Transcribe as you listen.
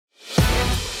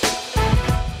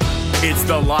It's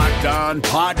the Locked On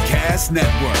Podcast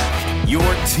Network, your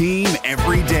team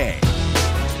every day.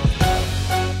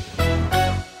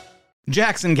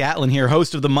 Jackson Gatlin here,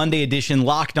 host of the Monday edition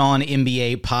Locked On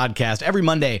NBA podcast. Every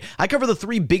Monday, I cover the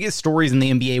three biggest stories in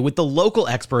the NBA with the local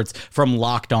experts from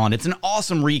Locked On. It's an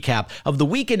awesome recap of the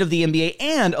weekend of the NBA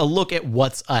and a look at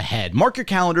what's ahead. Mark your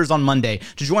calendars on Monday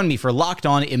to join me for Locked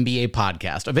On NBA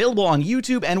podcast, available on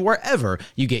YouTube and wherever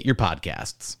you get your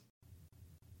podcasts.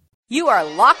 You are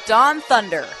Locked On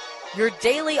Thunder, your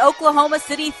daily Oklahoma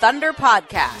City Thunder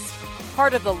podcast.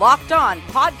 Part of the Locked On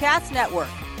Podcast Network,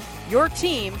 your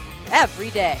team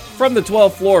every day. From the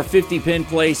 12th floor, 50 Penn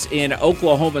Place in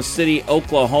Oklahoma City,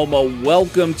 Oklahoma,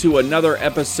 welcome to another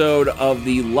episode of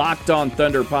the Locked On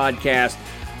Thunder podcast.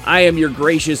 I am your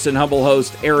gracious and humble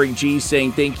host, Eric G.,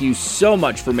 saying thank you so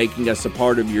much for making us a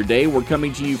part of your day. We're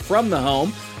coming to you from the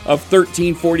home of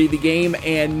 1340 The Game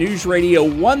and News Radio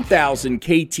 1000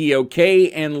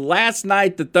 KTOK. And last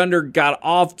night, the Thunder got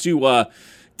off to a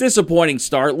disappointing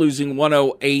start, losing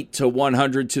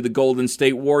 108-100 to the Golden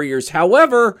State Warriors.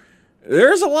 However,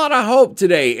 there's a lot of hope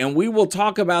today, and we will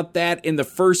talk about that in the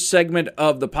first segment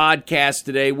of the podcast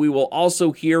today. We will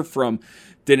also hear from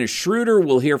Dennis Schroeder.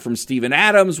 We'll hear from Steven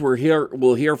Adams.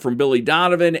 We'll hear from Billy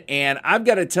Donovan. And I've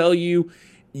got to tell you,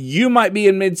 you might be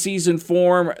in midseason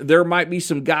form. There might be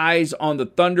some guys on the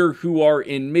Thunder who are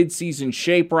in midseason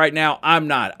shape right now. I'm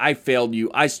not. I failed you.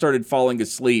 I started falling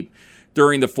asleep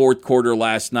during the fourth quarter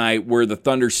last night where the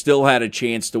Thunder still had a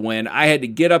chance to win. I had to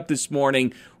get up this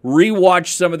morning,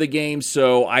 rewatch some of the games,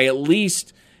 so I at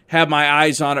least have my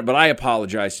eyes on it, but I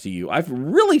apologize to you. I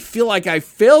really feel like I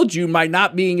failed you by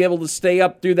not being able to stay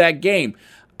up through that game.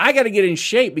 I got to get in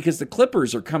shape because the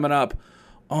Clippers are coming up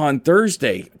on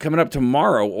Thursday, coming up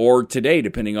tomorrow or today,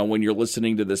 depending on when you're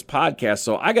listening to this podcast,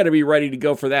 so I got to be ready to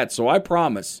go for that. So I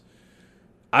promise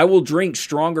I will drink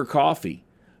stronger coffee.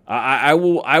 I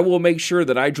will make sure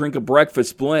that I drink a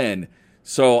breakfast blend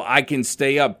so I can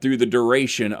stay up through the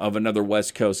duration of another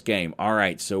West Coast game. All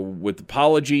right, so with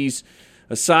apologies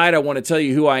aside, I want to tell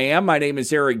you who I am. My name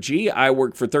is Eric G. I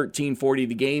work for 1340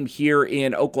 The Game here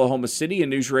in Oklahoma City and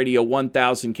News Radio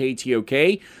 1000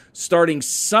 KTOK. Starting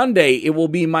Sunday, it will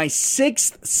be my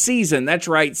sixth season. That's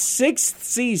right, sixth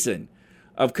season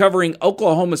of covering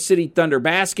Oklahoma City Thunder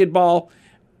basketball.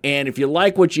 And if you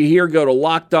like what you hear, go to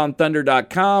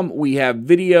LockedOnThunder.com. We have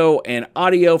video and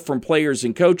audio from players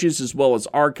and coaches, as well as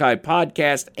archive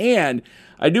podcast. And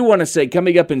I do want to say,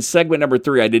 coming up in segment number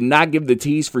 3, I did not give the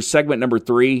tease for segment number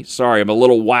 3. Sorry, I'm a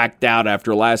little whacked out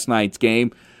after last night's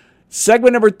game.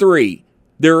 Segment number 3,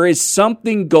 there is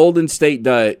something Golden State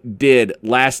did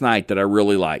last night that I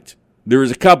really liked. There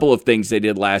was a couple of things they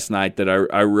did last night that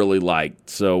I really liked.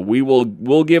 So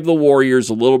we'll give the Warriors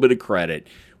a little bit of credit.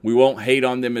 We won't hate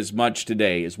on them as much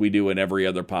today as we do in every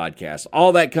other podcast.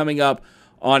 All that coming up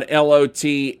on LOT.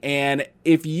 And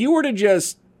if you were to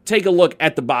just take a look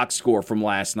at the box score from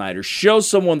last night or show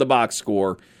someone the box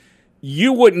score,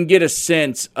 you wouldn't get a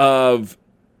sense of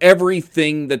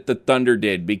everything that the Thunder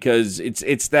did because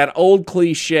it's that old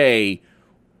cliche,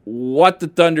 what the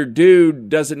Thunder do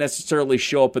doesn't necessarily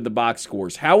show up in the box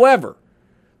scores. However,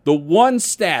 the one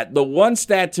stat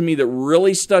to me that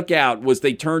really stuck out was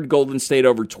they turned Golden State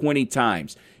over 20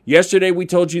 times. Yesterday, we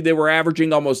told you they were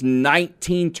averaging almost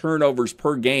 19 turnovers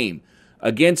per game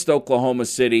against Oklahoma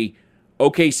City.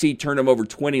 OKC turned them over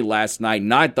 20 last night,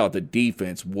 and I thought the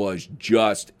defense was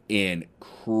just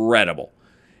incredible.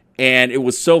 And it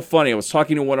was so funny. I was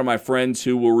talking to one of my friends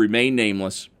who will remain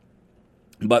nameless,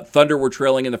 but Thunder were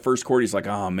trailing in the first quarter. He's like,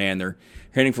 oh, man, they're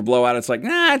heading for blowout. It's like,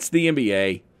 nah, it's the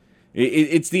NBA.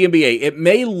 It's the NBA. It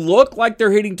may look like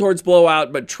they're heading towards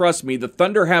blowout, but trust me, the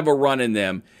Thunder have a run in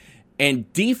them.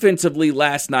 And defensively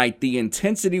last night, the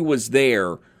intensity was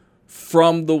there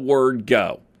from the word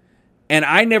go. And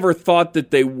I never thought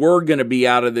that they were going to be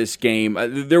out of this game.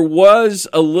 There was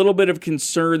a little bit of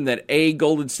concern that A,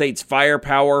 Golden State's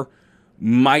firepower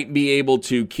might be able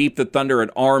to keep the Thunder at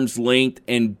arm's length,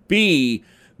 and B,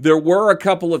 there were a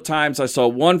couple of times I saw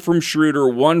one from Schroeder,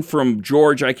 one from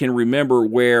George, I can remember,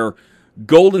 where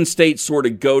Golden State sort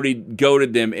of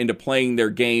goaded them into playing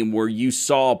their game where you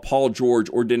saw Paul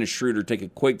George or Dennis Schroeder take a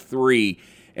quick three.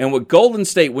 And with Golden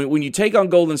State, when you take on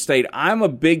Golden State, I'm a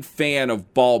big fan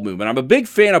of ball movement. I'm a big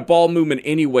fan of ball movement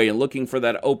anyway and looking for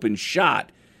that open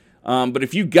shot. But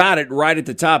if you got it right at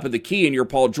the top of the key and you're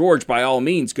Paul George, by all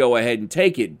means, go ahead and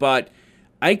take it. But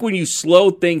I think when you slow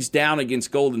things down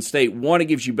against Golden State, one, it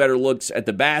gives you better looks at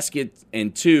the basket,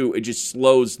 and two, it just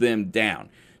slows them down.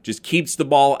 Just keeps the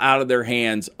ball out of their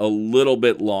hands a little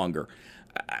bit longer.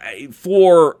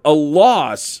 For a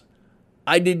loss,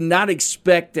 I did not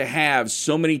expect to have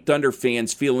so many Thunder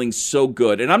fans feeling so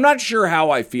good. And I'm not sure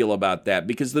how I feel about that,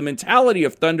 because the mentality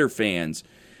of Thunder fans,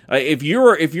 if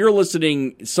you're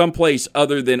listening someplace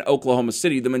other than Oklahoma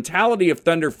City, the mentality of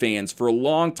Thunder fans for a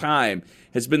long time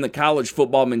has been the college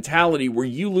football mentality where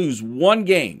you lose one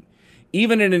game,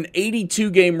 even in an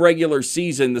 82-game regular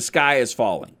season, the sky is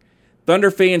falling.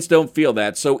 Thunder fans don't feel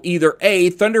that. So either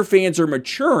A, Thunder fans are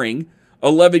maturing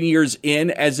 11 years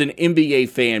in as an NBA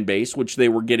fan base, which they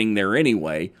were getting there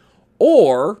anyway,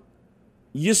 or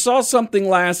you saw something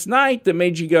last night that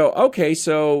made you go, okay,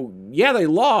 so yeah, they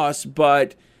lost,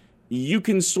 but you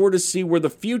can sort of see where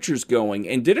the future's going.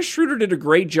 And Dennis Schroeder did a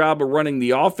great job of running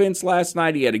the offense last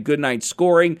night. He had a good night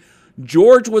scoring.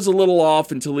 George was a little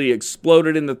off until he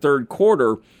exploded in the third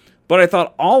quarter, but I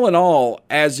thought all in all,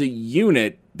 as a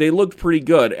unit, they looked pretty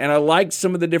good, and I liked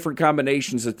some of the different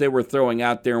combinations that they were throwing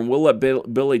out there, and we'll let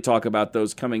Billy talk about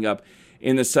those coming up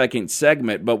in the second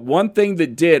segment. But one thing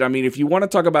that did, I mean, if you want to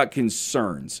talk about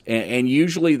concerns, and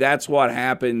usually that's what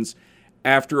happens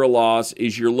after a loss,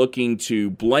 is you're looking to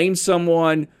blame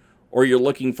someone or you're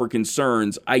looking for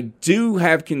concerns. I do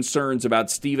have concerns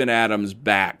about Steven Adams'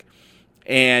 back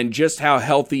and just how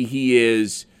healthy he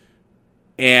is.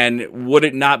 And would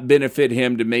it not benefit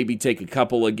him to maybe take a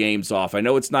couple of games off? I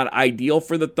know it's not ideal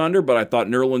for the Thunder, but I thought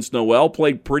Nerlens Noel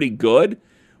played pretty good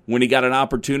when he got an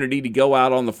opportunity to go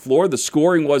out on the floor. The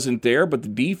scoring wasn't there, but the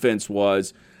defense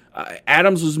was.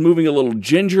 Adams was moving a little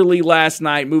gingerly last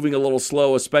night, moving a little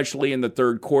slow, especially in the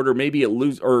third quarter. Maybe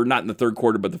or not in the third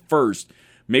quarter, but the first.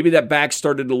 Maybe that back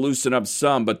started to loosen up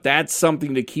some, but that's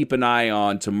something to keep an eye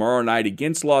on tomorrow night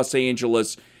against Los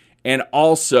Angeles. And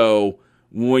also,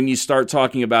 when you start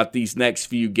talking about these next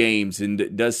few games,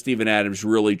 and does Steven Adams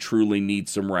really truly need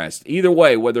some rest? Either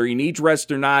way, whether he needs rest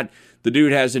or not, the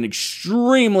dude has an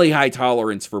extremely high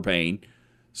tolerance for pain.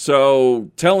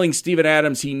 So telling Steven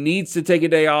Adams he needs to take a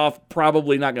day off,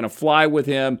 probably not going to fly with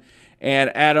him.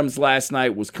 And Adams last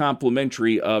night was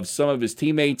complimentary of some of his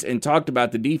teammates and talked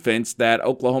about the defense that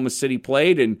Oklahoma City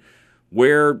played and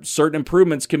where certain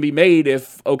improvements can be made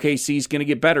if OKC is going to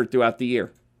get better throughout the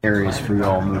year. Areas for you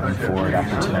all moving forward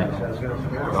after tonight?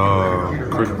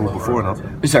 Correctable before now.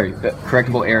 Sorry,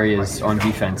 correctable areas on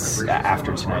defense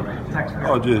after tonight.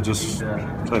 Oh yeah, just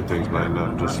same things,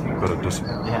 man. Just better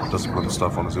discipline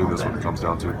stuff. Honestly, that's what it comes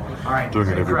down to. Doing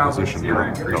it every position,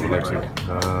 not relaxing.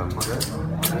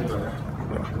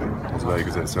 As vague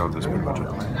as that sounds, that's pretty much it.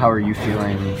 How are you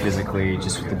feeling physically,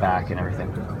 just with the back and everything?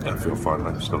 I feel fine,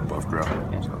 man. Still above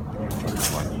ground. Yeah.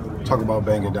 So, talk about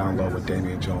banging down low with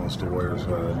Damian Jones, the Warriors'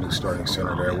 new starting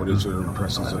center there. What is your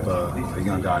impressions of the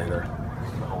young guy there?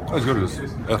 He's good. He's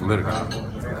athletic,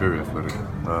 very athletic.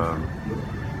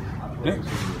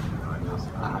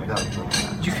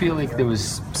 Did you feel like there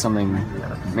was something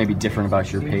maybe different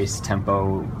about your pace,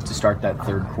 tempo to start that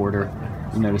third quarter?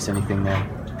 You notice anything there?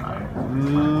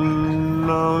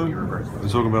 No. You're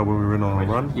talking about when we went on a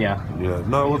run? Yeah. Yeah.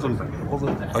 No, it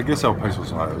wasn't. I guess our pace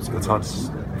was higher. It's hard to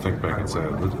think back and say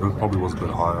it. It probably was a bit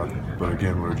higher, but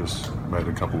again, we just made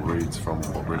a couple reads from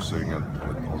what we're seeing on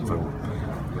film.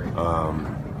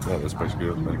 Yeah, that's basically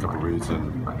it. Made a couple reads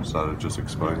and started just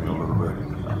exposing a little bit.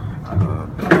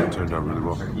 It turned out really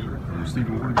well.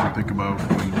 Stephen, what did you think about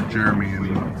when Jeremy and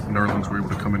Nerlens were able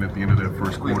to come in at the end of that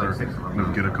first quarter,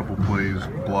 get a couple plays,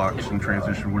 blocks, and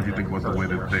transition? What did you think about the way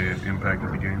that they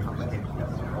impacted the game?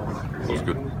 It was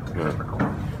good. Yeah,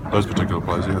 those particular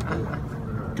plays, yeah,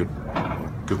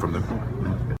 good from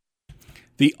them.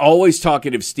 The always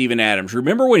talkative Steven Adams.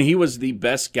 Remember when he was the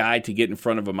best guy to get in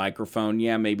front of a microphone?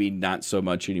 Yeah, maybe not so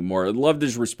much anymore. I loved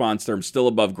his response there. I'm still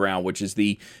above ground, which is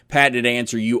the patented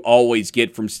answer you always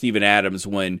get from Steven Adams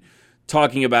when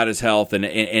talking about his health and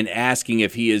asking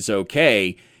if he is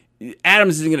okay.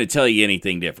 Adams isn't going to tell you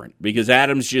anything different because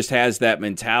Adams just has that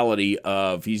mentality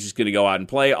of he's just going to go out and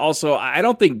play. Also, I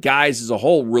don't think guys as a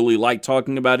whole really like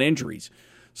talking about injuries.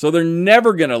 So they're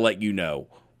never going to let you know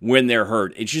when they're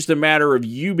hurt. It's just a matter of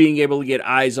you being able to get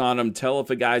eyes on them, tell if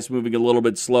a guy's moving a little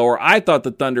bit slower. I thought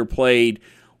the Thunder played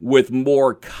with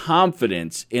more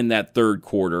confidence in that third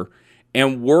quarter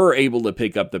and were able to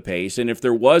pick up the pace. And if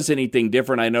there was anything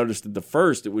different, I noticed at the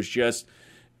first, it was just,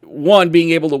 one,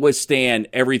 being able to withstand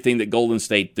everything that Golden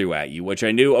State threw at you, which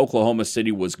I knew Oklahoma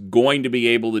City was going to be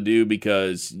able to do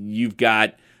because you've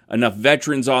got enough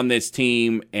veterans on this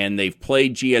team and they've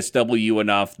played GSW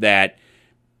enough that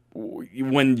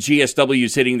when GSW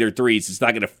is hitting their threes, it's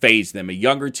not going to phase them. A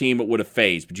younger team, it would have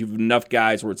phased, but you have enough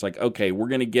guys where it's like, okay, we're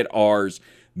going to get ours.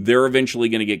 They're eventually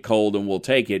going to get cold, and we'll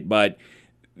take it. But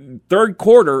third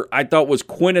quarter, I thought was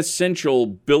quintessential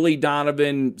Billy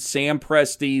Donovan, Sam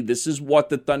Presti. This is what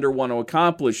the Thunder want to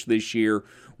accomplish this year.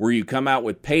 where you come out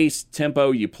with pace, tempo,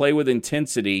 you play with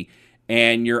intensity,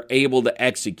 and you're able to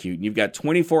execute. You've got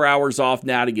 24 hours off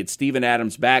now to get Steven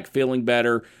Adams back feeling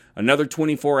better, another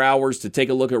 24 hours to take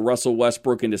a look at Russell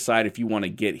Westbrook and decide if you want to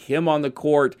get him on the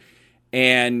court,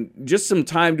 and just some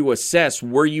time to assess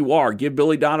where you are. Give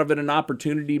Billy Donovan an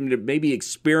opportunity to maybe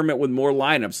experiment with more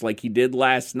lineups like he did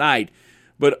last night.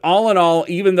 But all in all,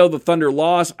 even though the Thunder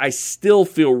lost, I still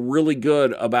feel really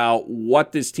good about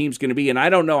what this team's going to be. And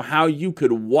I don't know how you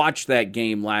could watch that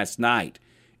game last night,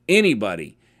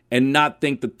 anybody, and not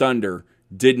think the Thunder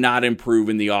did not improve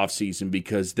in the offseason,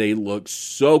 because they looked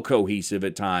so cohesive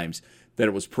at times that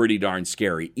it was pretty darn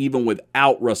scary, even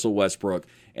without Russell Westbrook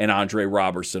and Andre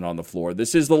Robertson on the floor.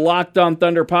 This is the Locked On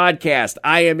Thunder podcast.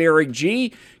 I am Eric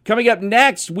G. Coming up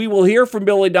next, we will hear from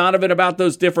Billy Donovan about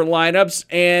those different lineups,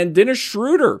 and Dennis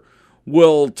Schroeder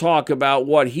will talk about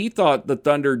what he thought the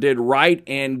Thunder did right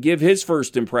and give his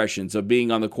first impressions of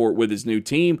being on the court with his new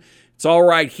team. It's all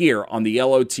right here on the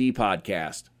LOT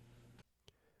podcast.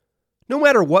 No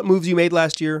matter what moves you made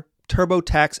last year,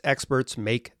 TurboTax experts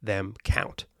make them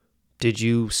count. Did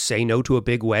you say no to a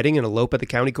big wedding and elope at the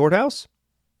county courthouse?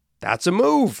 That's a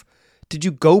move. Did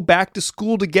you go back to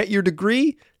school to get your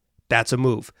degree? That's a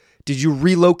move. Did you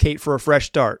relocate for a fresh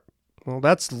start? Well,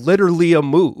 that's literally a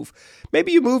move.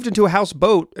 Maybe you moved into a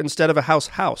houseboat instead of a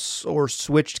house, or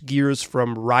switched gears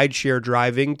from rideshare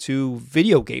driving to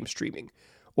video game streaming.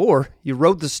 Or you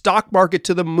rode the stock market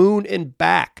to the moon and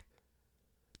back.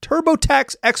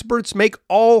 TurboTax experts make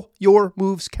all your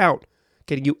moves count,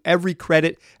 getting you every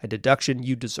credit and deduction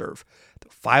you deserve.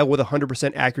 They'll file with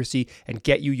 100% accuracy and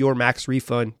get you your max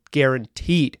refund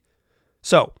guaranteed.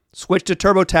 So, switch to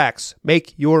TurboTax.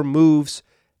 Make your moves.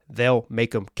 They'll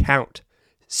make them count.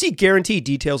 See guarantee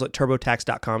details at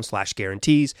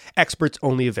turbotax.com/guarantees. Experts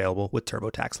only available with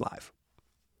TurboTax Live.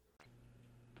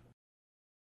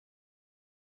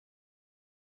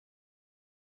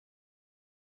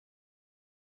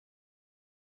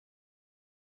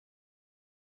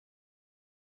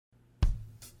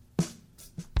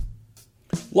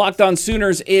 Locked On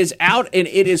Sooners is out, and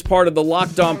it is part of the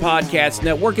Locked On Podcast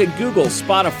Network at Google,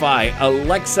 Spotify,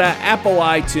 Alexa, Apple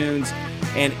iTunes,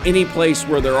 and any place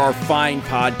where there are fine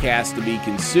podcasts to be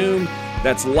consumed.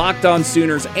 That's Locked On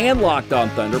Sooners and Locked On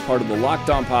Thunder, part of the Locked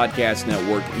On Podcast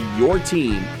Network, your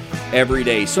team every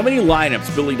day. So many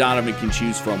lineups Billy Donovan can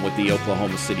choose from with the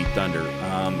Oklahoma City Thunder.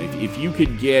 If you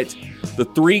could get the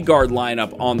three-guard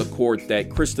lineup on the court that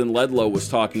Kristen Ledlow was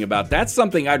talking about, that's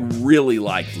something I'd really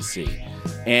like to see.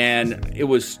 And it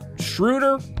was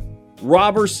Schroeder,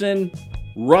 Robertson,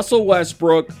 Russell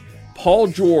Westbrook, Paul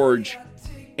George,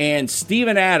 and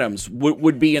Steven Adams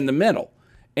would be in the middle.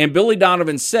 And Billy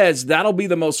Donovan says that'll be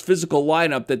the most physical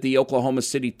lineup that the Oklahoma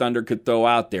City Thunder could throw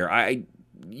out there.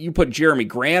 You put Jeremy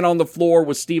Grant on the floor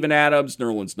with Steven Adams,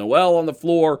 Nerlens Noel on the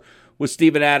floor with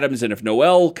Steven Adams, and if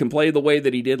Noel can play the way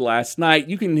that he did last night,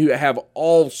 you can have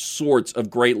all sorts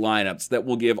of great lineups that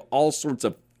will give all sorts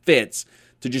of fits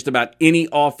to just about any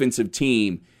offensive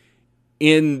team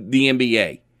in the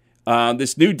NBA.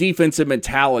 This new defensive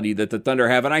mentality that the Thunder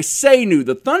have, and I say new,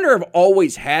 the Thunder have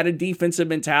always had a defensive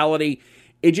mentality.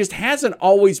 It just hasn't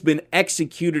always been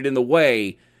executed in the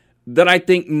way that I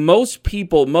think most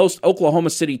people, most Oklahoma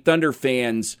City Thunder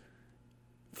fans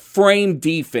frame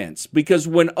defense. Because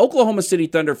when Oklahoma City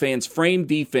Thunder fans frame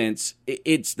defense,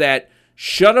 it's that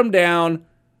shut them down.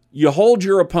 You hold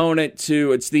your opponent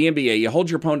to, it's the NBA, you hold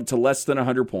your opponent to less than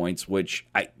 100 points, which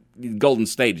Golden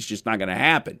State is just not going to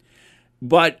happen.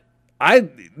 But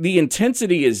the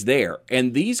intensity is there,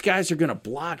 and these guys are going to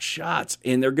block shots,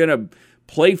 and they're going to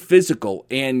play physical,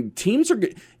 and teams are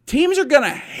going to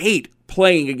hate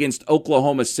playing against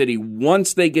Oklahoma City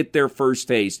once they get their first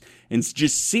taste and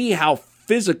just see how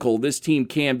physical this team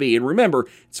can be. And remember,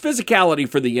 it's physicality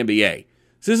for the NBA.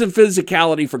 This isn't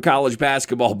physicality for college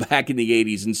basketball back in the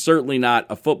 80s, and certainly not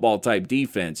a football-type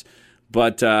defense.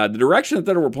 But the direction that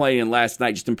they were playing in last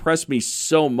night just impressed me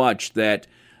so much that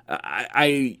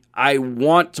I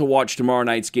want to watch tomorrow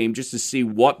night's game just to see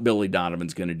what Billy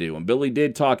Donovan's going to do. And Billy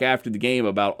did talk after the game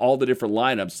about all the different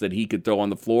lineups that he could throw on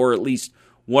the floor, at least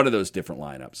one of those different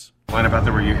lineups. Lineup out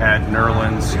there where you had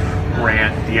Nerlens,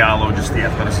 Grant, Diallo, just the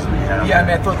athleticism you have. Yeah, I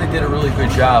mean, I thought they did a really good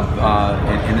job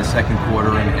in the second quarter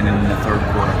and in the third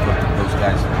quarter. I thought that those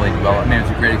guys played well. I mean,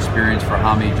 it's a great experience for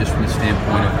Hami just from the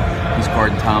standpoint of he's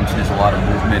guarding Thompson. There's a lot of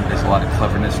movement. There's a lot of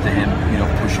cleverness to him,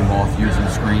 pushing off, using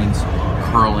screens,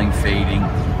 curling, fading.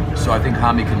 So I think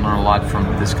Hami can learn a lot from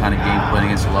this kind of game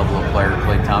playing against the level of player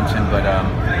Klay Thompson. But,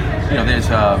 there's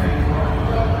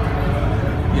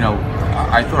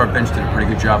I thought our bench did a pretty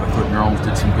good job. I thought Nerlens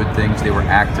did some good things. They were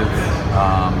active.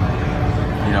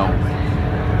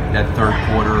 that third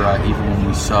quarter, even when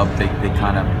we subbed, they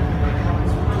kind of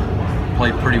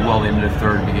played pretty well the end of the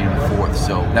third and beginning of the fourth,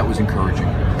 so that was encouraging.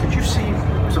 Could you see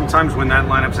sometimes when that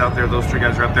lineup's out there, those three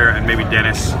guys are out there, and maybe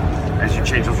Dennis, as you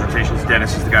change those rotations,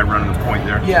 Dennis is the guy running the point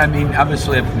there? Yeah, I mean,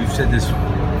 obviously, we've said this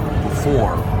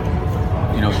before.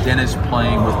 Dennis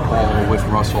playing with Paul or with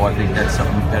Russell, I think that's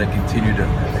something we've got to continue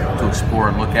to explore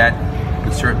and look at.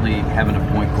 But certainly having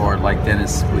a point guard like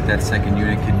Dennis with that second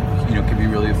unit can be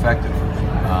really effective.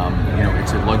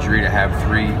 It's a luxury to have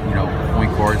three,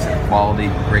 point guards that are quality,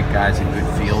 great guys in good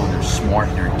feel, and they're smart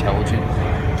and they're intelligent.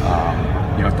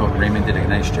 I thought Raymond did a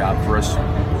nice job for us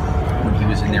when he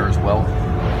was in there as well.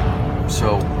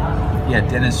 So, yeah,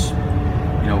 Dennis,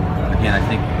 again, I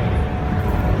think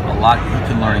a lot he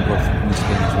can learn and grow from this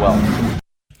game as well.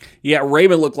 Yeah,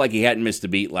 Raymond looked like he hadn't missed a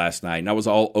beat last night, and I was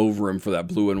all over him for that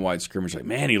blue and white scrimmage. Like,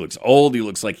 man, he looks old. He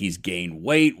looks like he's gained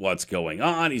weight. What's going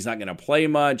on? He's not going to play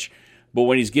much. But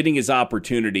when he's getting his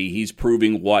opportunity, he's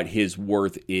proving what his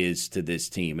worth is to this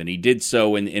team. And he did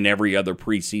so in every other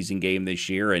preseason game this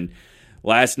year. And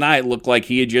last night looked like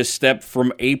he had just stepped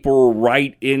from April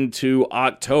right into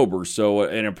October. So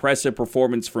an impressive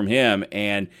performance from him.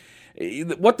 And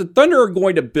what the Thunder are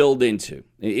going to build into,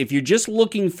 if you're just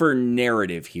looking for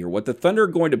narrative here, what the Thunder are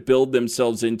going to build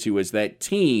themselves into is that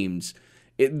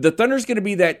the Thunder's going to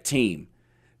be that team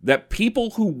that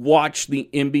people who watch the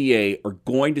NBA are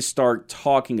going to start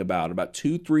talking about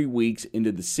 2-3 weeks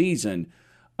into the season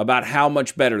about how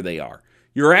much better they are.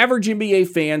 Your average NBA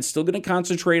fan still going to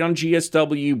concentrate on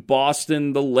GSW,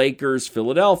 Boston, the Lakers,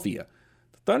 Philadelphia.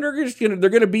 The Thunder are they're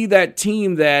going to be that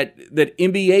team that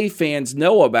NBA fans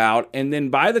know about, and then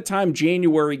by the time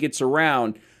January gets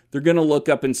around, they're going to look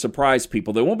up and surprise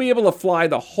people. They won't be able to fly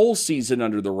the whole season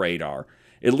under the radar.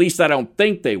 At least I don't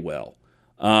think they will.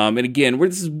 And again,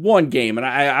 this is one game, and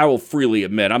I will freely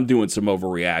admit I'm doing some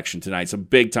overreaction tonight, some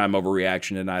big-time overreaction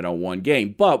tonight on one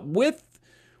game. But with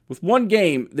one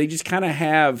game, they just kind of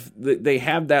have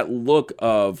that look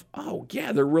of, oh,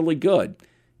 yeah, they're really good.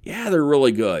 Yeah, they're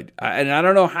really good. And I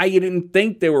don't know how you didn't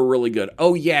think they were really good.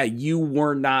 Oh, yeah, you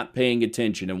were not paying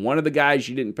attention. And one of the guys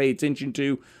you didn't pay attention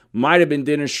to might have been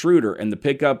Dennis Schroeder, and the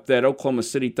pickup that Oklahoma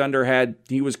City Thunder had,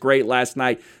 he was great last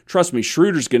night. Trust me,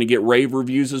 Schroeder's going to get rave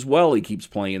reviews as well. He keeps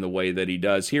playing the way that he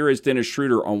does. Here is Dennis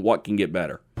Schroeder on what can get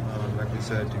better. Like we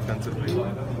said, defensively, I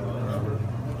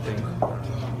think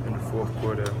in the fourth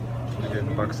quarter, we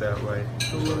didn't Bucks that way.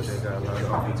 So they got a lot of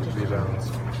offensive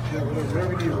rebounds.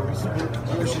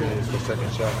 Opportunities for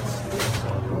second shots.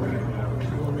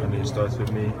 It starts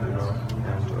with me, and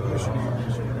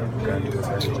got to do a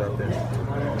better job there.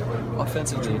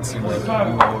 Offensively, it seemed like you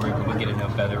all were able to get in a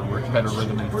better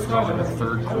rhythm in the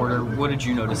third quarter. What did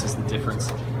you notice as the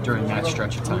difference during that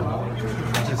stretch of time?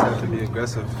 I just had to be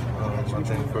aggressive. I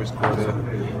think first quarter,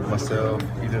 myself,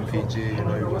 even PG, he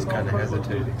was kind of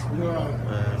hesitating.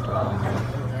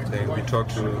 And we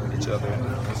talked to each other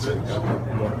and said got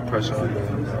put more pressure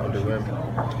on the rim.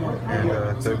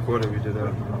 And third quarter, we did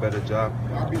a better job.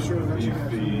 We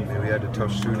had a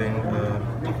tough shooting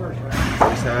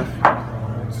first half,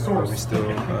 but we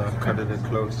still cut it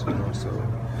close. So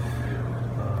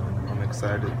I'm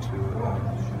excited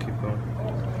to keep going.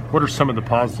 What are some of the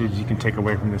positives you can take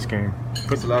away from this game?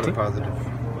 There's a lot of positive.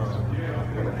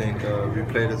 I think we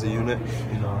played as a unit.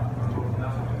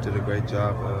 Did a great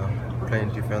job playing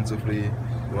defensively,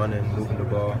 running, moving the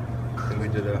ball. I think we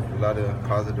did a lot of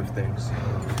positive things,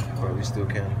 but we still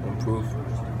can improve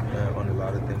on a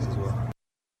lot of things as well.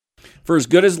 For as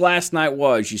good as last night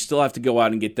was, you still have to go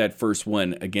out and get that first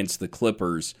win against the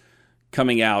Clippers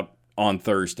coming out on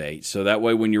Thursday. So that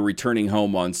way when you're returning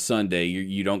home on Sunday,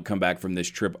 you don't come back from this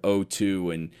trip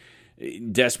 0-2 and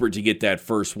desperate to get that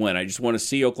first win. I just want to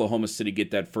see Oklahoma City get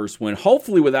that first win,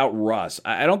 hopefully without Russ.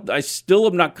 I still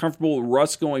am not comfortable with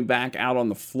Russ going back out on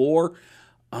the floor.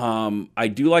 I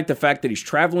do like the fact that he's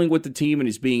traveling with the team and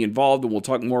he's being involved, and we'll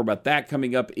talk more about that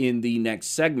coming up in the next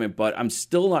segment, but I'm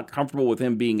still not comfortable with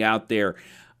him being out there.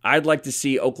 I'd like to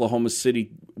see Oklahoma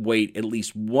City wait at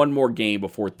least one more game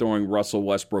before throwing Russell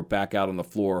Westbrook back out on the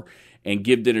floor and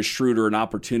give Dennis Schroeder an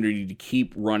opportunity to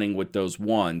keep running with those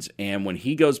ones. And when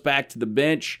he goes back to the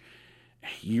bench,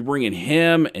 you bringing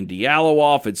him and Diallo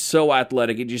off, it's so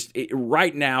athletic.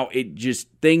 Right now,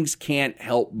 things can't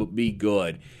help but be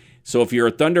good. So if you're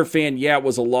a Thunder fan, yeah, it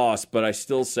was a loss, but I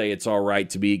still say it's all right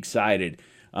to be excited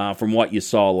from what you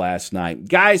saw last night.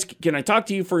 Guys, can I talk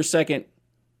to you for a second?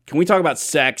 Can we talk about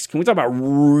sex? Can we talk about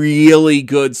really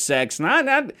good sex?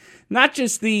 Not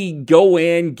just the go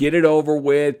in, get it over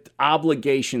with,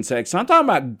 obligation sex. I'm talking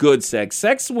about good sex.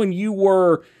 Sex when you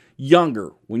were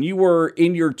younger, when you were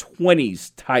in your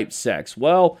 20s type sex.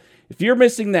 Well, if you're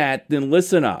missing that, then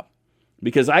listen up.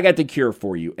 because I got the cure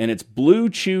for you, and it's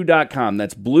BlueChew.com.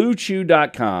 That's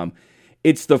BlueChew.com.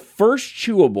 It's the first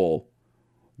chewable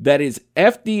that is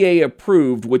FDA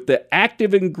approved with the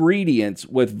active ingredients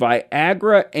with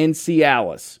Viagra and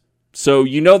Cialis. So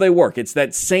you know they work. It's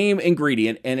that same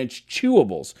ingredient, and it's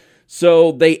chewables.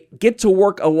 So they get to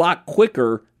work a lot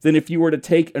quicker than if you were to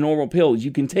take a normal pill.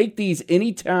 You can take these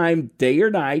anytime, day or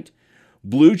night.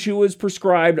 Blue Chew is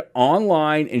prescribed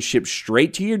online and shipped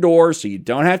straight to your door, so you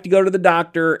don't have to go to the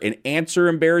doctor and answer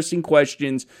embarrassing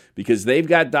questions, because they've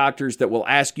got doctors that will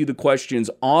ask you the questions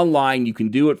online. You can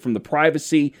do it from the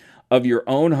privacy of your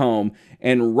own home.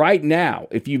 And right now,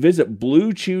 if you visit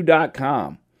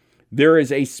BlueChew.com, there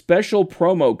is a special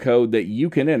promo code that you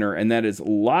can enter, and that is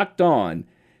Locked On.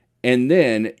 And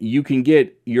then you can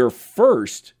get your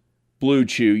first Blue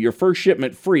Chew, your first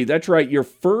shipment free. That's right, your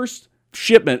first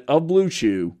shipment of Blue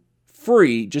Chew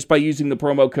free just by using the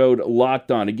promo code Locked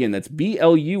On. Again, that's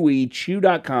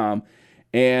BLUEChew.com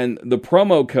and the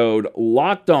promo code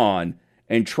Locked On,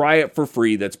 and try it for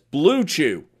free. That's Blue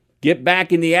Chew. Get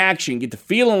back in the action. Get to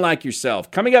feeling like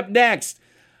yourself. Coming up next,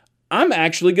 I'm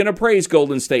actually going to praise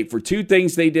Golden State for two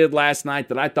things they did last night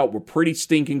that I thought were pretty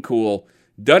stinking cool.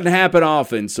 Doesn't happen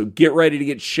often, so get ready to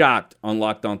get shocked on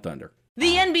Locked On Thunder.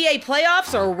 The NBA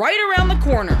playoffs are right around the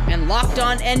corner, and Locked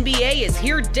On NBA is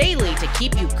here daily to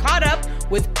keep you caught up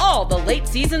with all the late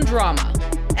season drama.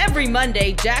 Every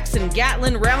Monday, Jackson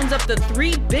Gatlin rounds up the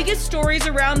 3 biggest stories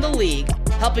around the league,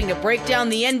 helping to break down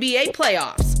the NBA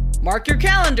playoffs. Mark your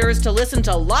calendars to listen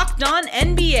to Locked On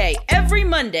NBA every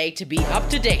Monday to be up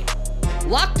to date.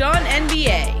 Locked On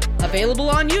NBA, available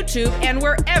on YouTube and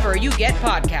wherever you get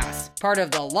podcasts. Part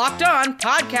of the Locked On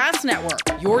Podcast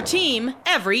Network, your team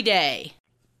every day.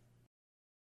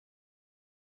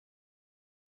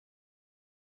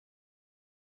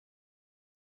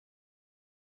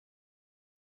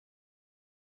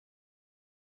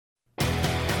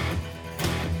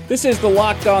 This is the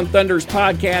Locked On Thunders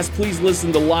podcast. Please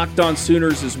listen to Locked On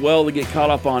Sooners as well to get caught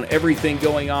up on everything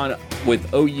going on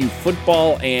with OU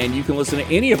football. And you can listen to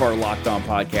any of our Locked On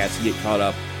podcasts to get caught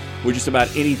up with just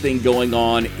about anything going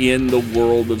on in the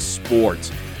world of sports.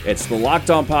 It's the Locked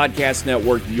On Podcast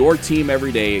Network, your team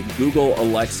every day at Google,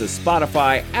 Alexa,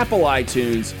 Spotify, Apple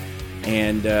iTunes,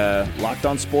 and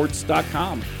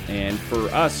LockedOnSports.com. And for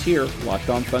us here,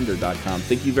 LockedOnThunder.com.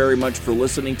 Thank you very much for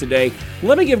listening today.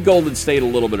 Let me give Golden State a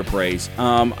little bit of praise.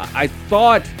 I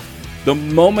thought the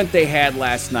moment they had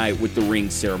last night with the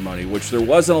ring ceremony, which there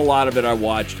wasn't a lot of it I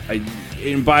watched,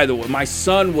 and by the way, my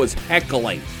son was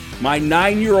heckling. My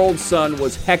 9-year-old son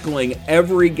was heckling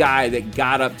every guy that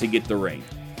got up to get the ring.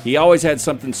 He always had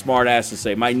something smart-ass to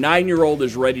say. My 9-year-old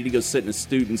is ready to go sit in a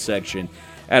student section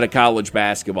at a college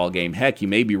basketball game. Heck, he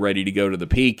may be ready to go to the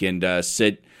peak and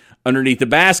sit underneath the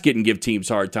basket and give teams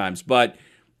hard times. But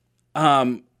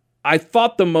I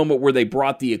thought the moment where they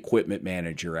brought the equipment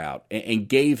manager out and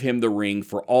gave him the ring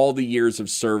for all the years of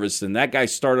service, and that guy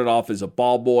started off as a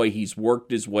ball boy. He's worked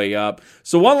his way up.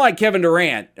 So unlike Kevin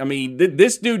Durant, I mean,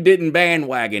 this dude didn't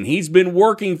bandwagon. He's been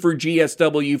working for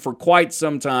GSW for quite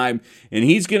some time, and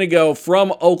he's going to go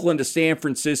from Oakland to San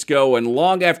Francisco, and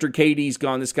long after KD's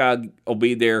gone, this guy will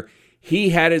be there. He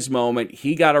had his moment.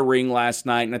 He got a ring last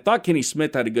night, and I thought Kenny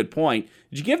Smith had a good point.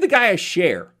 Did you give the guy a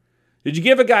share? Did you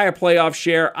give a guy a playoff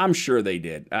share? I'm sure they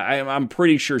did. I'm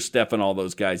pretty sure Steph and all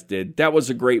those guys did. That was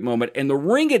a great moment. And the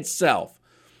ring itself,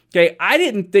 okay, I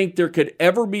didn't think there could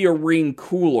ever be a ring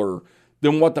cooler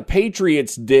than what the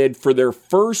Patriots did for their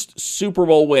first Super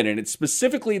Bowl win. And it's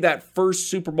specifically that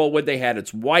first Super Bowl win they had.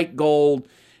 It's white gold,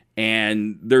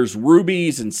 and there's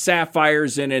rubies and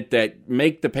sapphires in it that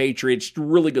make the Patriots a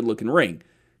really good-looking ring.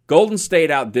 Golden State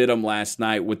outdid them last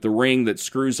night with the ring that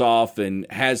screws off and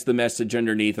has the message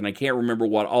underneath, and I can't remember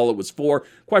what all it was for.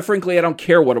 Quite frankly, I don't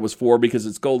care what it was for because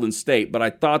it's Golden State, but I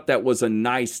thought that was a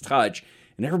nice touch.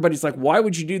 And everybody's like, why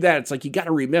would you do that? It's like, you got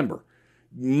to remember,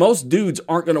 most dudes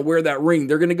aren't going to wear that ring.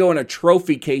 They're going to go in a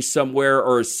trophy case somewhere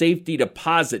or a safety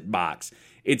deposit box.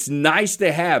 It's nice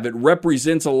to have. It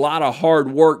represents a lot of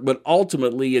hard work, but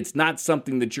ultimately it's not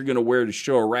something that you're going to wear to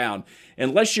show around.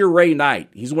 Unless you're Ray Knight.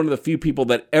 He's one of the few people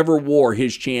that ever wore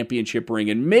his championship ring.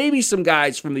 And maybe some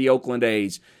guys from the Oakland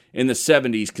A's in the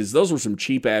 70s, because those were some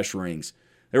cheap-ass rings.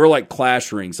 They were like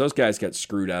Clash rings. Those guys got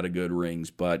screwed out of good rings.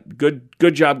 But good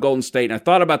job, Golden State. And I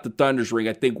thought about the Thunder's ring.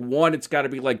 I think, one, it's got to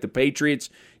be like the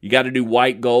Patriots. You got to do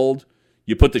white gold.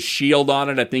 You put the shield on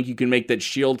it. I think you can make that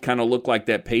shield kind of look like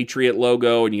that Patriot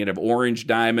logo, and you can have orange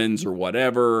diamonds or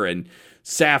whatever, and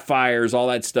sapphires, all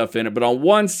that stuff in it. But on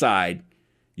one side,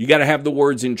 you got to have the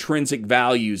words intrinsic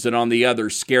values, and on the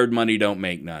other, scared money don't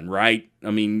make none, right?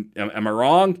 I mean, am I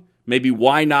wrong? Maybe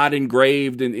why not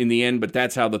engraved in the end, but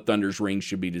that's how the Thunder's rings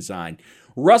should be designed.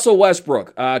 Russell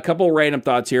Westbrook, a couple of random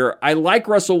thoughts here. I like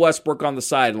Russell Westbrook on the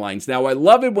sidelines. Now, I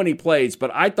love it when he plays,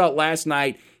 but I thought last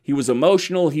night he was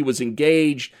emotional, he was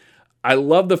engaged. I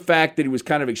love the fact that he was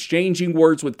kind of exchanging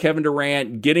words with Kevin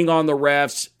Durant, getting on the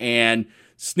refs, and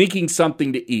sneaking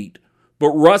something to eat.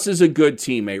 But Russ is a good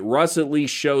teammate. Russ at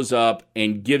least shows up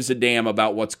and gives a damn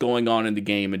about what's going on in the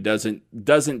game and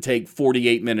doesn't take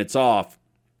 48 minutes off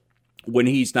when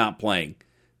he's not playing.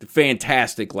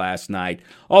 Fantastic last night.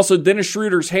 Also, Dennis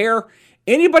Schroeder's hair.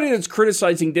 Anybody that's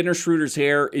criticizing Dennis Schroeder's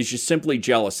hair is just simply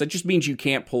jealous. That just means you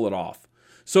can't pull it off.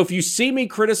 So if you see me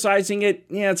criticizing it,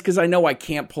 it's because I know I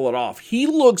can't pull it off. He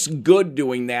looks good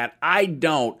doing that. I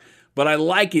don't, but I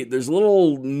like it. There's a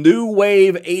little new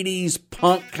wave 80s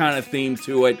punk kind of theme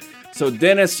to it. So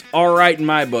Dennis, all right in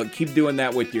my book. Keep doing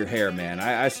that with your hair, man.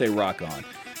 I say rock on.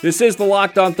 This is the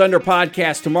Locked On Thunder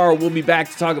podcast. Tomorrow we'll be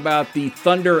back to talk about the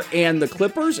Thunder and the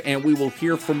Clippers, and we will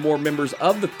hear from more members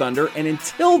of the Thunder. And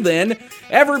until then,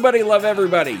 everybody love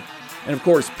everybody. And of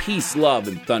course, peace, love,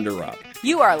 and Thunder up.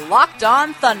 You are Locked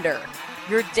On Thunder,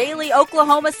 your daily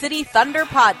Oklahoma City Thunder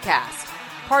podcast.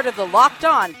 Part of the Locked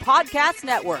On Podcast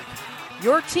Network,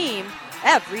 your team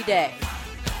every day.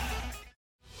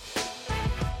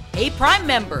 Hey, Prime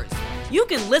members, you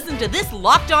can listen to this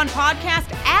Locked On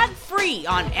podcast ad-free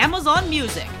on Amazon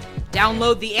Music.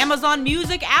 Download the Amazon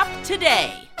Music app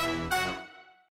today.